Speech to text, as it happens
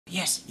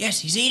Yes,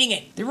 yes, he's eating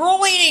it. They're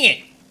all eating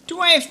it. Do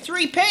I have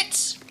 3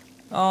 pets?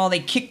 Oh, they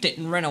kicked it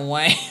and ran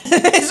away.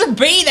 There's a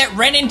bee that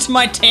ran into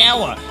my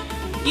tower.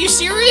 Are you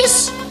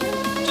serious?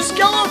 Just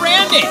go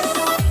around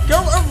it. Go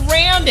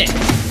around it.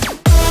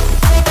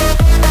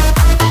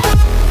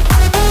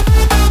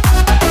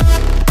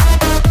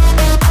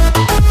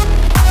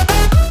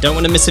 Don't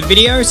want to miss a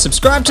video?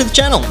 Subscribe to the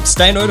channel and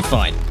stay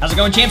notified. How's it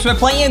going, champs? We're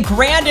playing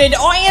Grounded.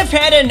 I have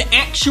had an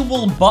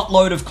actual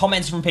buttload of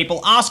comments from people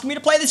asking me to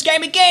play this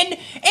game again,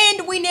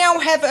 and we now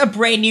have a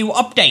brand new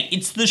update.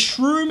 It's the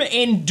Shroom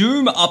and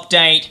Doom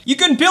update. You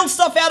can build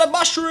stuff out of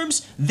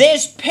mushrooms,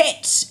 there's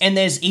pets, and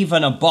there's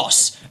even a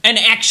boss. An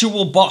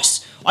actual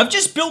boss. I've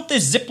just built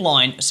this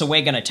zipline, so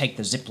we're gonna take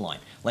the zipline.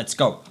 Let's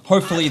go.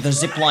 Hopefully the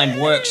zipline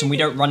works and we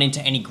don't run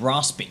into any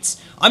grass bits.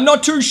 I'm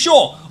not too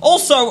sure.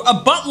 Also, a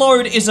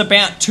buttload is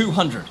about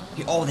 200.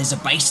 Oh, there's a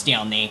base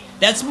down there.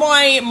 That's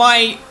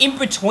my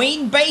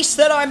in-between base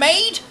that I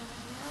made?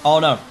 Oh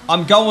no,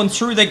 I'm going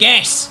through the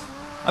gas.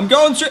 I'm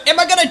going through, am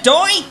I gonna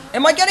die?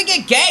 Am I gonna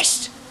get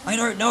gassed? I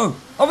don't know.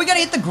 Are we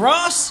gonna hit the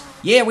grass?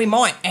 Yeah, we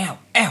might. Ow,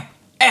 ow,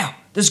 ow.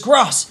 There's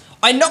grass.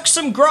 I knocked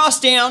some grass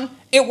down.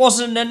 It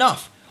wasn't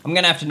enough. I'm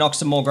gonna have to knock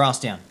some more grass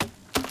down.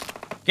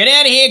 Get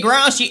out of here,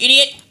 grass, you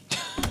idiot!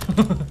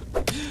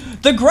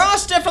 The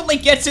grass definitely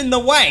gets in the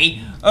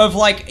way of,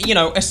 like, you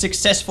know, a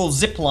successful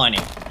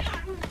ziplining.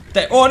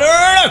 Oh,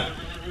 no!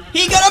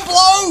 He got a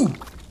blow!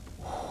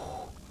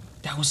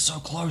 That was so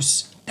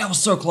close. That was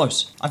so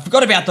close. I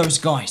forgot about those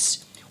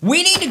guys.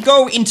 We need to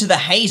go into the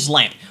haze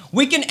lamp.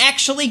 We can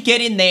actually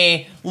get in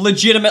there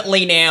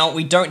legitimately now.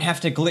 We don't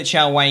have to glitch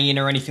our way in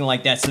or anything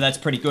like that, so that's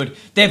pretty good.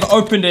 They've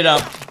opened it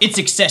up. It's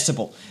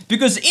accessible.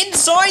 Because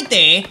inside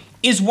there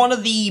is one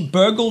of the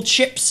burgle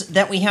chips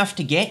that we have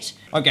to get.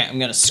 Okay, I'm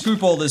gonna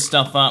scoop all this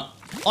stuff up.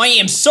 I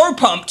am so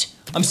pumped.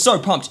 I'm so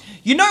pumped.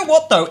 You know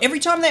what though? Every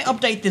time they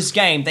update this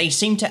game, they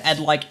seem to add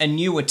like a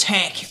new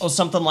attack or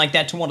something like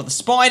that to one of the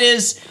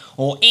spiders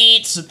or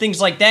ants or things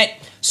like that.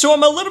 So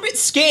I'm a little bit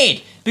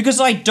scared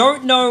because I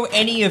don't know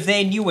any of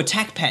their new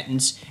attack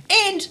patterns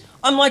and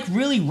I'm like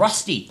really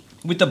rusty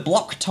with the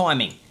block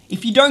timing.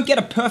 If you don't get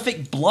a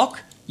perfect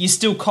block, you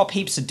still cop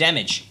heaps of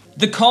damage.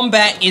 The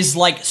combat is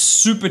like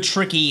super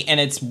tricky and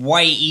it's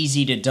way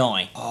easy to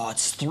die. Oh,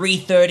 it's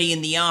 3:30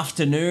 in the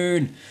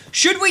afternoon.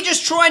 Should we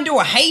just try and do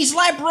a haze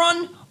lab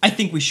run? I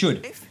think we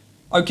should.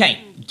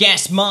 Okay,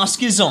 gas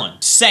mask is on.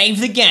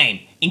 Save the game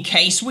in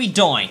case we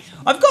die.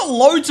 I've got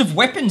loads of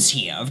weapons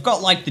here. I've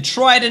got like the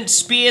trident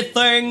spear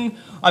thing.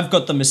 I've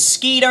got the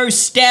mosquito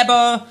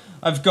stabber.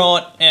 I've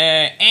got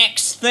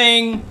axe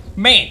thing.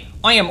 Man,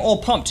 I am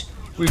all pumped.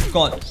 We've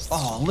got,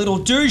 oh, little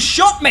dude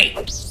shot me.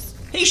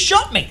 He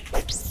shot me!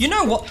 You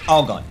know what?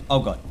 Oh god, oh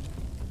god.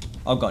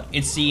 Oh god,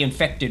 it's the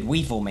infected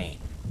weevil man.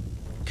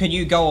 Can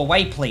you go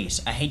away please?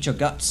 I hate your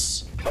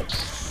guts.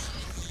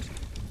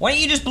 Why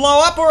don't you just blow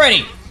up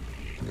already?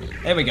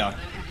 There we go.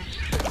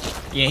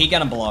 Yeah, he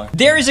gonna blow.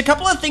 There is a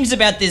couple of things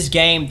about this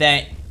game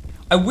that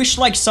I wish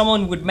like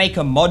someone would make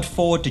a mod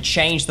for to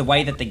change the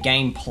way that the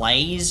game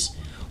plays.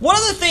 One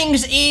of the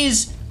things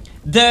is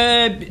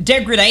the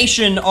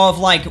degradation of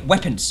like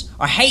weapons.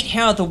 I hate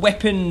how the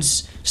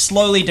weapons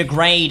slowly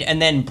degrade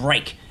and then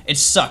break. It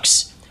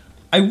sucks.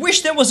 I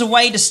wish there was a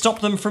way to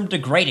stop them from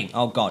degrading.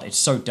 Oh god, it's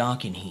so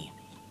dark in here.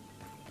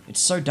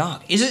 It's so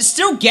dark. Is it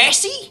still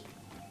gassy?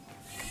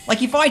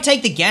 Like if I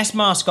take the gas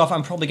mask off,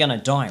 I'm probably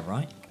gonna die,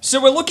 right?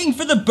 So we're looking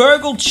for the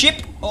burgle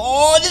chip.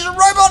 Oh, there's a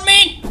robot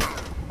man!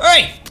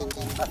 Hey!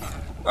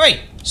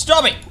 Hey,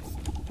 stop it!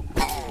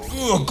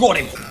 Oh, got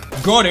him.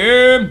 Got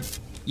him!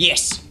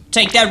 Yes.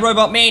 Take that,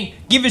 robot man.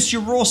 Give us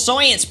your raw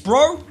science,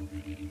 bro.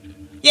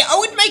 Yeah, I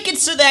would make it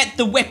so that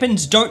the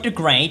weapons don't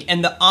degrade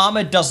and the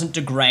armor doesn't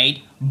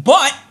degrade,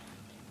 but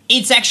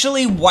it's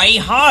actually way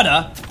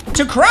harder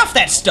to craft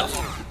that stuff.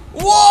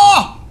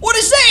 Whoa! What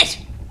is that?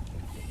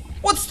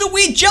 What's the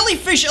weird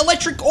jellyfish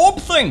electric orb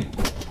thing?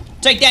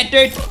 Take that,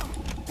 dude.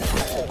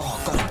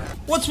 Oh, God.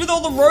 What's with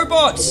all the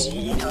robots?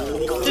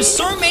 There's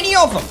so many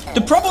of them.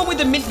 The problem with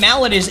the mint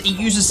mallet is it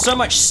uses so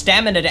much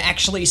stamina to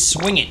actually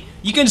swing it.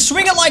 You can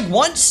swing it like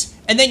once,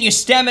 and then your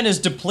stamina's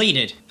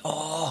depleted.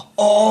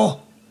 Oh.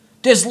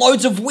 There's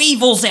loads of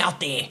weevils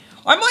out there.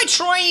 I might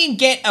try and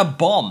get a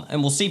bomb,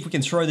 and we'll see if we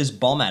can throw this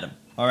bomb at him.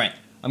 All right,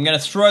 I'm gonna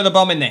throw the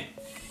bomb in there.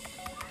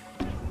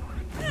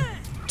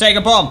 Take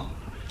a bomb.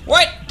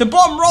 What? The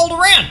bomb rolled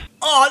around.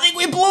 Oh, I think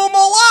we blew them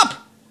all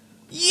up.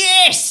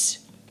 Yes.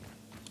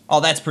 Oh,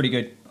 that's pretty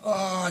good.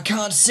 Oh, I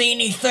can't see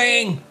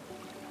anything.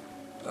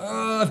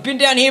 I've been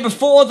down here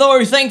before,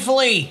 though,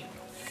 thankfully.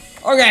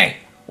 Okay,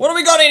 what do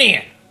we got in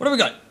here? What do we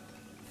got?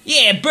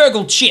 Yeah,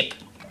 burgle chip.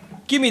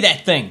 Give me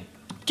that thing.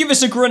 Give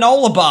us a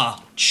granola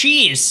bar.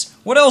 Cheers.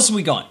 What else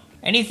we got?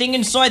 Anything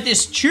inside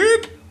this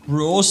tube?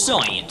 Raw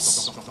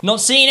science.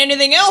 Not seeing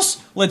anything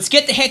else? Let's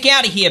get the heck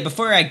out of here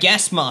before our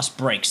gas mask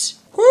breaks.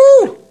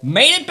 Woo!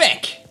 Made it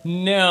back.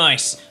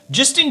 Nice.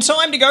 Just in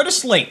time to go to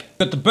sleep.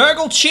 Got the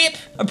burgle chip.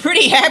 I'm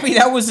pretty happy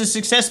that was a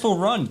successful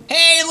run.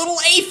 Hey, little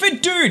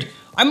aphid dude.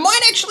 I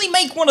might actually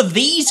make one of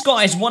these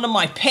guys one of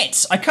my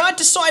pets. I can't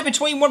decide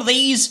between one of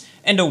these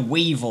and a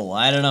weevil,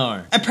 I don't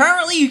know.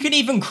 Apparently you can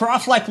even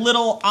craft like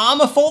little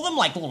armor for them,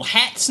 like little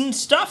hats and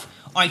stuff,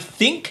 I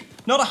think.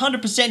 Not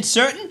 100%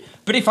 certain,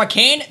 but if I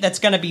can, that's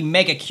gonna be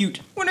mega cute.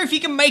 Wonder if you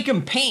can make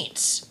them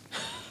pants.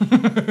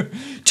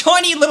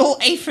 Tiny little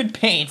aphid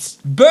pants.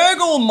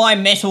 Burgle, my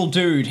metal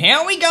dude,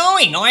 how are we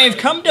going? I have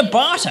come to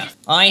barter.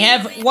 I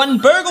have 1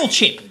 burgle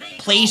chip.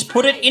 Please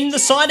put it in the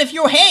side of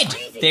your head.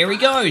 There he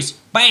goes.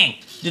 Bang.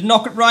 Did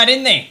knock it right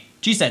in there.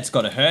 Geez, that's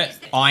gotta hurt.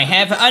 I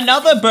have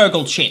another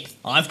burgle chip.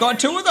 I've got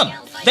 2 of them.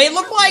 They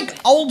look like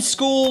old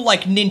school,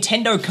 like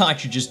Nintendo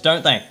cartridges,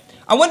 don't they?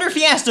 I wonder if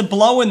he has to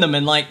blow in them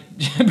and like,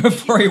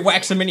 before he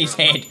whacks them in his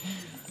head.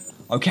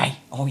 Okay.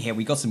 Oh yeah,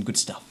 we got some good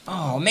stuff.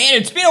 Oh man,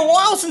 it's been a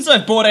while since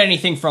I've bought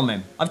anything from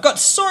him. I've got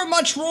so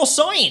much raw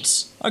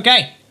science.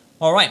 Okay.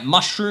 All right,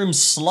 mushroom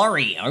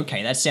slurry.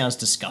 Okay, that sounds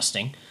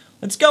disgusting.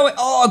 Let's go.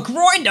 Oh, a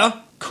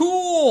grinder.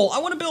 Cool. I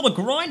want to build a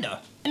grinder.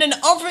 And an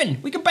oven.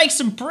 We can bake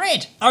some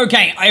bread.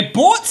 Okay, I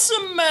bought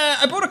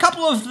a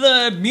couple of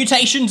the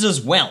mutations as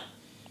well.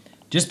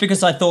 Just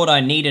because I thought I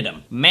needed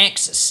them.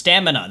 Max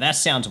stamina. That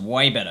sounds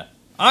way better.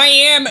 I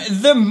am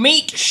the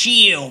meat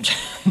shield.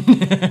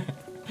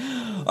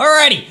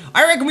 Alrighty,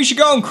 I reckon we should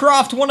go and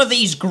craft one of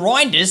these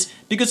grinders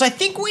because I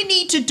think we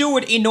need to do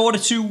it in order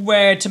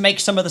to make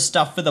some of the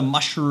stuff for the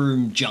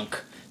mushroom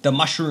junk. The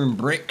mushroom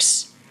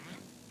bricks.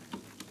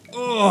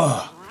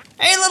 Ugh.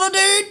 Hey, little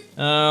dude.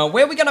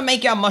 Where are we gonna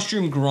make our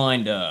mushroom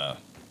grinder?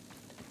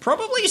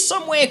 Probably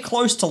somewhere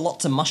close to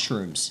lots of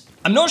mushrooms.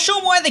 I'm not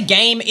sure why the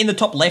game in the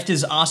top left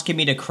is asking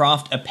me to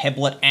craft a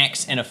pebblet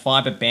axe and a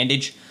fiber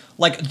bandage.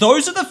 Like,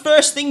 those are the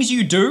first things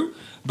you do,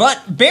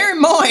 but bear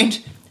in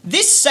mind,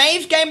 this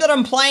save game that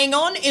I'm playing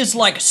on is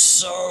like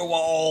so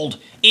old.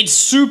 It's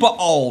super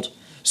old.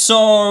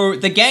 So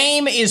the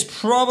game is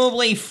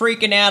probably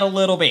freaking out a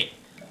little bit.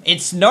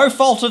 It's no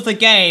fault of the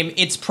game,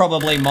 it's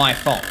probably my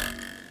fault.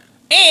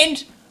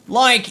 And,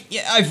 like,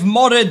 I've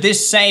modded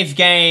this save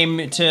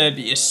game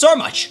to so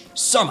much.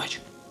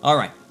 All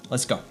right,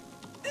 let's go.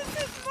 This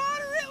is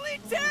moderately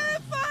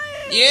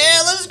terrifying!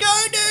 Yeah, let's go,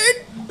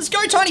 dude. Let's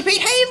go, Tiny Pete.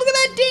 Hey, look at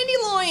that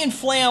dandelion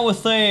flower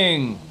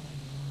thing.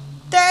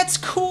 That's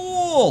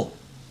cool.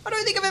 I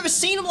don't think I've ever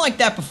seen them like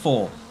that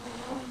before.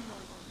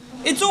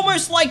 It's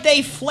almost like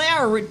they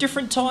flower at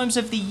different times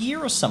of the year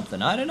or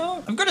something. I don't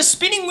know. I've got a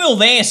spinning wheel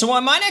there, so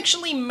I might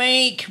actually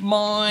make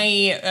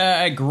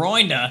my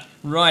grinder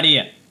right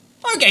here.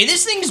 Okay,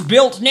 this thing's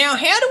built. Now,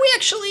 how do we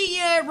actually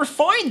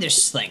refine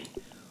this thing?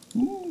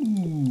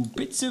 Ooh,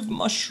 bits of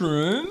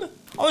mushroom.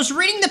 I was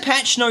reading the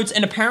patch notes,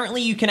 and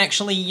apparently you can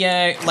actually,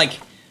 like,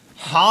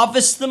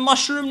 harvest the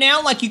mushroom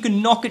now. Like, you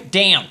can knock it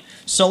down.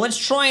 So let's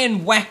try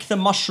and whack the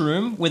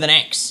mushroom with an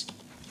axe.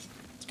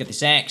 Let's get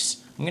this axe.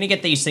 I'm gonna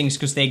get these things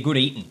because they're good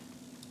eating.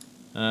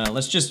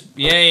 Let's just,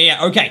 yeah,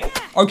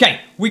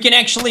 okay. We can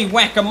actually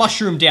whack a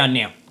mushroom down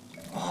now.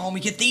 Oh, we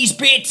get these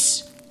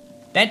bits.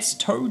 That's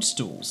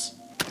toadstools.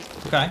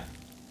 Okay.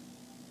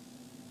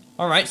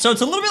 All right, so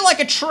it's a little bit like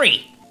a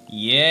tree.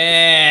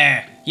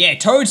 Yeah,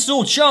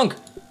 toadstool chunk.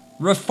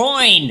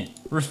 Refine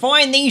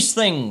these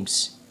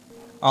things.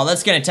 Oh,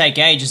 that's gonna take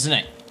ages, isn't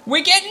it?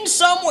 We're getting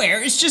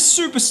somewhere, it's just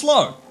super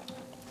slow.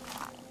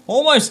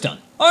 Almost done.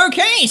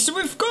 Okay, so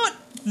we've got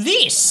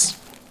this.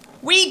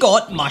 We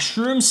got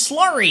mushroom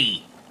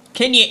slurry.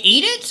 Can you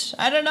eat it?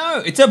 I don't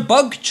know. It's a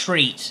bug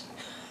treat.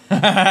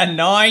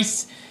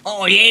 Nice.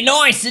 Oh yeah,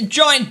 nice. A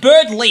giant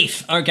bird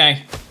leaf.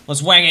 Okay,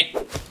 let's wang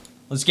it.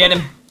 Let's get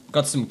him.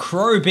 Got some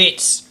crow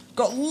bits.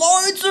 Got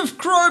loads of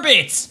crow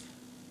bits.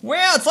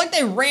 Wow, it's like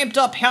they ramped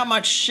up how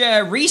much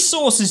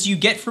resources you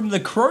get from the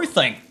crow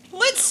thing.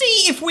 Let's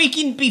see if we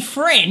can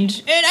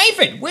befriend an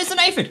aphid. Where's an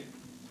aphid?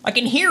 I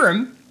can hear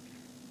him.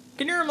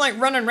 Can hear him like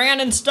running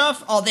around and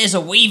stuff. Oh, there's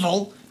a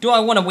weevil. Do I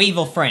want a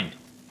weevil friend?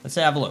 Let's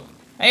have a look.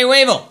 Hey,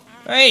 weevil.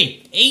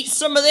 Hey, eat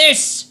some of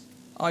this.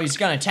 Oh, he's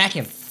gonna attack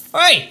him.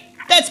 Hey,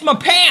 that's my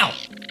pal.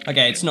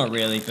 Okay, it's not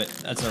really, but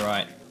that's all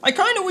right. I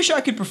kind of wish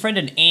I could befriend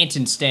an ant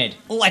instead.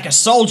 Like a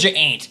soldier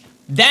ant.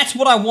 That's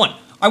what I want.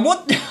 I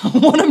want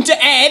them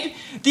to add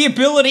the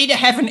ability to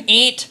have an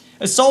ant,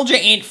 a soldier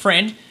ant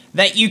friend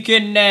that you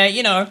can,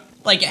 you know,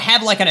 like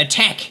have like an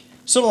attack.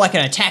 Sort of like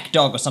an attack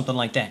dog or something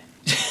like that.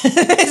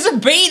 There's a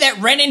bee that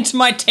ran into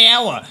my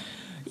tower. Are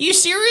you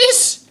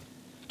serious?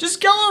 Just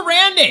go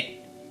around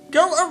it.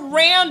 Go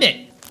around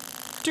it.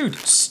 Dude,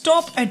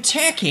 stop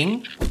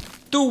attacking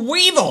the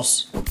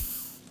weevils.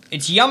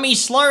 It's yummy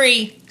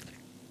slurry.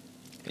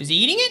 Is he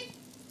eating it?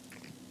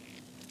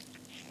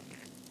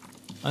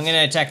 I'm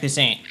gonna attack this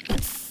ant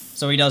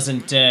so he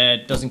doesn't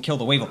kill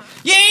the weevil.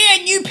 Yeah,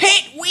 new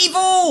pet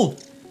weevil.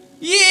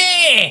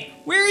 Yeah,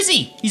 where is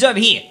he? He's over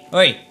here.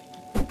 Oi,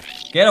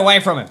 get away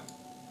from him.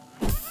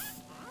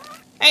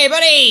 Hey,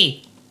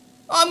 buddy.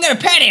 Oh, I'm gonna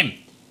pat him.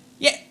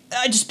 Yeah,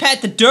 I just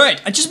pat the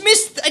dirt. I just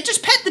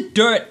pat the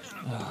dirt.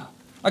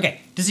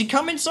 Okay, does he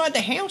come inside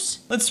the house?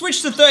 Let's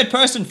switch to third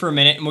person for a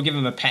minute and we'll give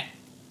him a pat.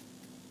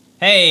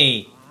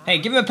 Hey,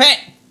 give him a pat.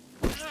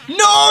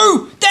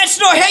 No, that's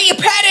not how you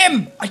pat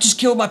him. I just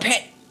killed my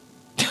pet.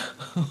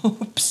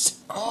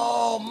 Oops.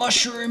 Oh,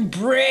 mushroom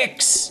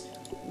bricks.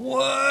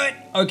 What?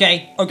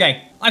 Okay,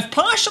 okay. I've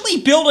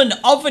partially built an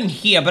oven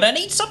here, but I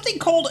need something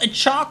called a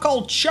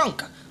charcoal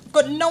chunk. I've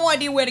got no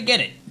idea where to get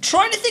it. I'm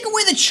trying to think of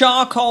where the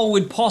charcoal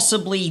would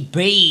possibly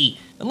be.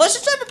 Unless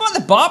it's over by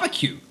the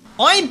barbecue.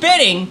 I'm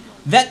betting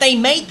that they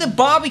made the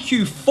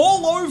barbecue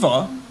fall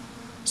over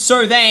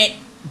so that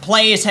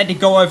players had to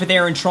go over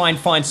there and try and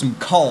find some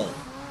coal.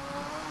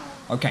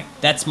 Okay,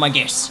 that's my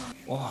guess.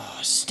 Oh,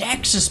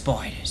 stacks of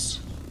spiders.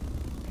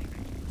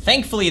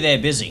 Thankfully, they're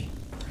busy.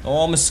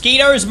 Oh,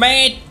 mosquitoes,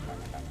 man.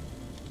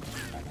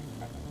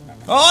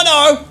 Oh,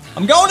 no.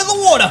 I'm going to the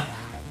water.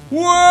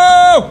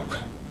 Whoa.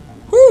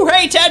 Whoo,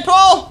 hey,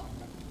 tadpole.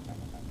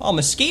 Oh,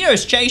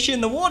 mosquitoes chase you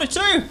in the water,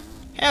 too.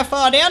 How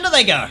far down do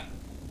they go?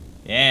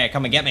 Yeah,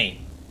 come and get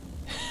me.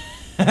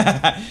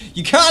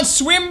 You can't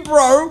swim,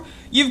 bro.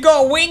 You've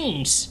got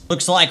wings.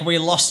 Looks like we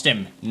lost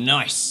him.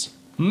 Nice.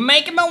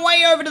 Making my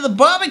way over to the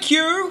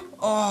barbecue.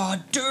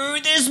 Oh,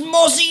 dude, there's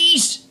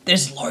mozzies.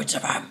 There's loads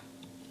of them.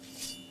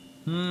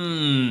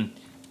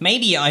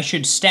 Maybe I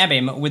should stab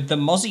him with the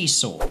mozzie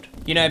sword.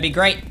 You know, it'd be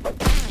great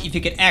if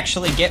you could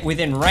actually get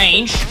within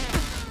range.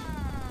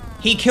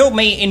 He killed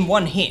me in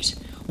one hit.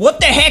 What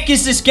the heck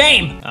is this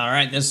game? All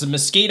right, there's some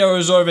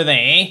mosquitoes over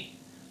there.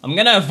 I'm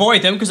gonna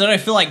avoid them because I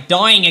don't feel like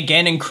dying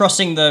again and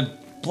crossing the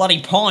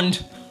bloody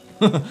pond.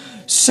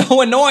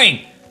 So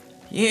annoying.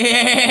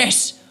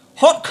 Yes.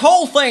 Hot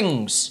coal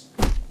things.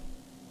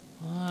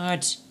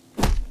 What?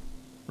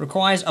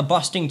 Requires a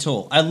busting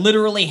tool. I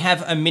literally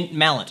have a mint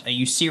mallet. Are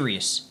you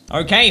serious?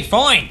 Okay,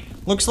 fine.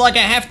 Looks like I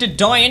have to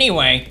die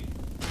anyway.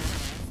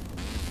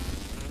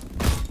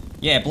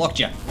 Yeah, blocked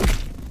you.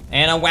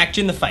 And I whacked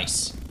you in the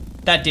face.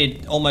 That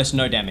did almost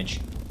no damage.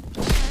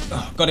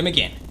 Oh, got him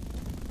again.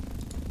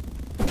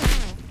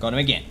 Got him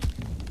again.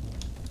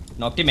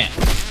 Knocked him out.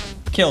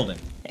 Killed him.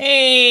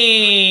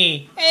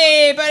 Hey!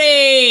 Hey,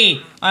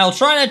 buddy! I'll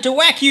try not to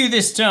whack you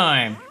this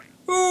time.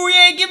 Ooh,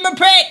 yeah, give him a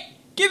pet!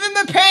 Give him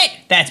a pet!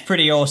 That's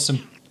pretty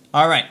awesome.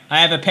 Alright, I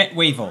have a pet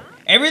weevil.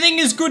 Everything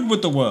is good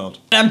with the world.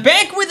 I'm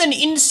back with an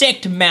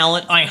insect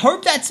mallet. I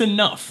hope that's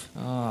enough.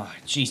 Oh,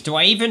 jeez, do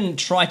I even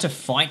try to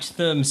fight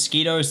the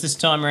mosquitoes this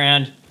time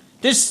around?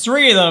 There's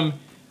 3 of them.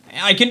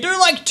 I can do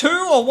like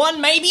 2 or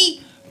 1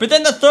 maybe, but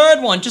then the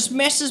 3rd one just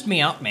messes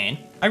me up, man.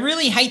 I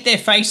really hate their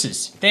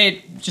faces. They're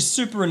just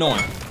super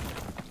annoying.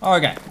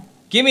 Okay,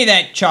 give me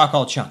that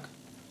charcoal chunk.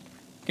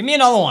 Give me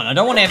another one. I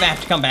don't want to ever have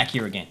to come back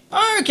here again.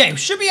 Okay,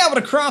 should be able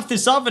to craft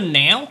this oven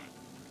now.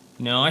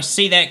 No, I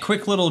see that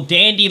quick little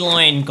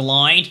dandelion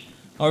glide.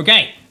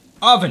 Okay,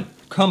 oven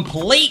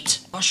complete.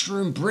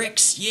 Mushroom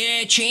bricks,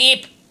 yeah,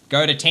 champ.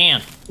 Go to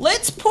town.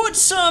 Let's put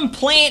some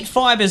plant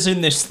fibers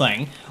in this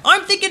thing.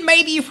 I'm thinking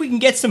maybe if we can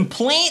get some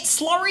plant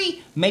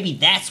slurry, maybe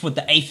that's what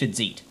the aphids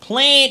eat.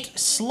 Plant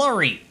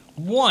slurry,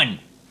 1.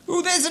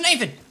 Ooh, there's an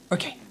aphid.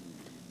 Okay,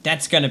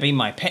 that's gonna be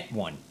my pet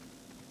one.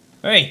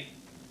 Hey,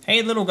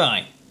 hey little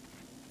guy.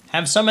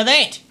 Have some of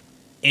that.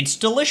 It's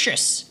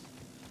delicious.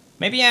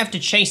 Maybe I have to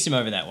chase him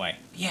over that way.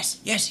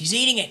 Yes, yes, he's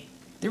eating it.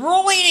 They're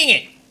all eating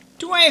it.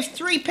 Do I have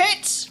 3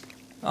 pets?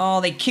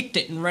 Oh, they kicked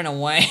it and ran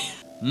away.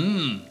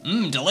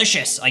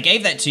 Delicious. I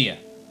gave that to you.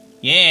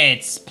 Yeah,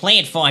 it's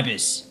plant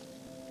fibers.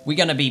 We're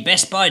gonna be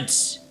best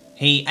buds.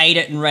 He ate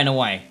it and ran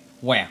away.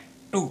 Wow.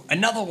 Ooh,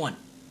 another one.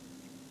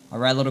 All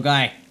right, little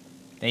guy.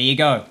 There you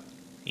go.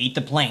 Eat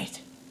the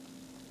plant.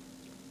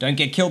 Don't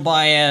get killed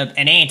by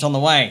an ant on the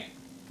way.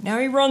 Now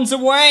he runs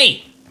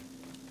away.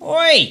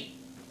 Oi.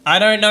 I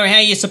don't know how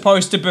you're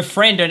supposed to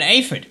befriend an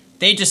aphid.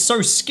 They're just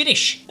so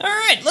skittish. All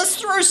right, let's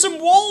throw some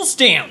walls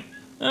down.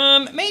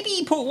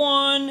 Maybe put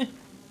one,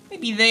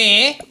 maybe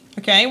there.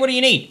 Okay, what do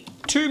you need?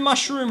 2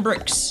 mushroom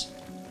bricks.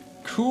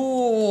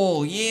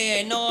 Cool,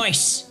 yeah,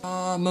 nice.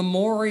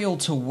 Memorial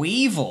to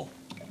Weevil.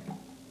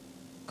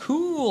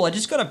 Cool, I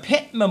just got a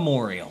pet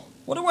memorial.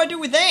 What do I do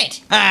with that?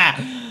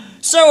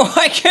 So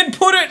I can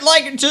put it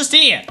like just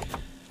here.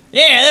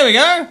 Yeah, there we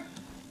go.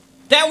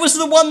 That was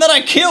the one that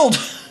I killed.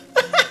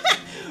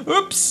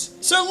 Oops.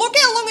 So look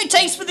how long it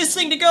takes for this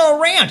thing to go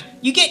around.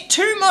 You get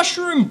 2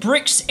 mushroom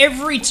bricks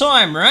every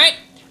time, right?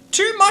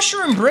 2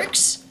 mushroom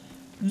bricks,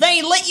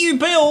 they let you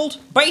build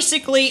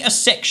basically a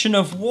section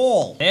of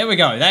wall. There we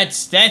go.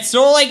 That's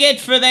all I get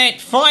for that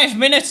 5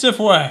 minutes of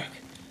work.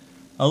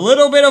 A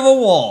little bit of a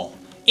wall.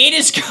 It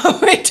is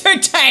going to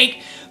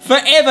take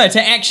forever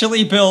to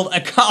actually build a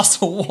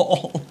castle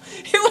wall.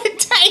 It would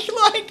take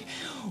like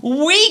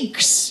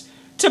weeks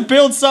to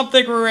build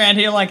something around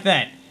here like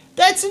that.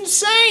 That's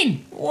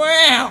insane.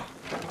 Wow.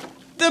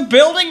 The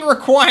building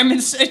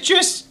requirements are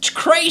just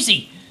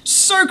crazy.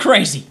 So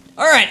crazy.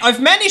 All right,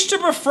 I've managed to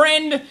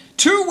befriend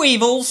 2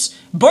 weevils,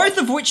 both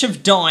of which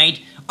have died.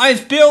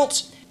 I've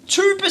built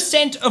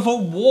 2% of a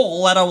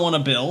wall that I want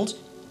to build.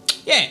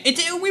 Yeah,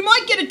 we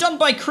might get it done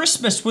by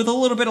Christmas with a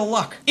little bit of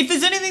luck. If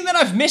there's anything that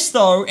I've missed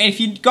though, and if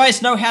you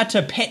guys know how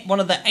to pet one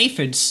of the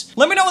aphids,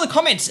 let me know in the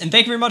comments. And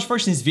thank you very much for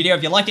watching this video.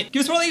 If you liked it,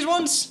 give us one of these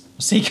ones.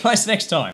 I'll see you guys next time.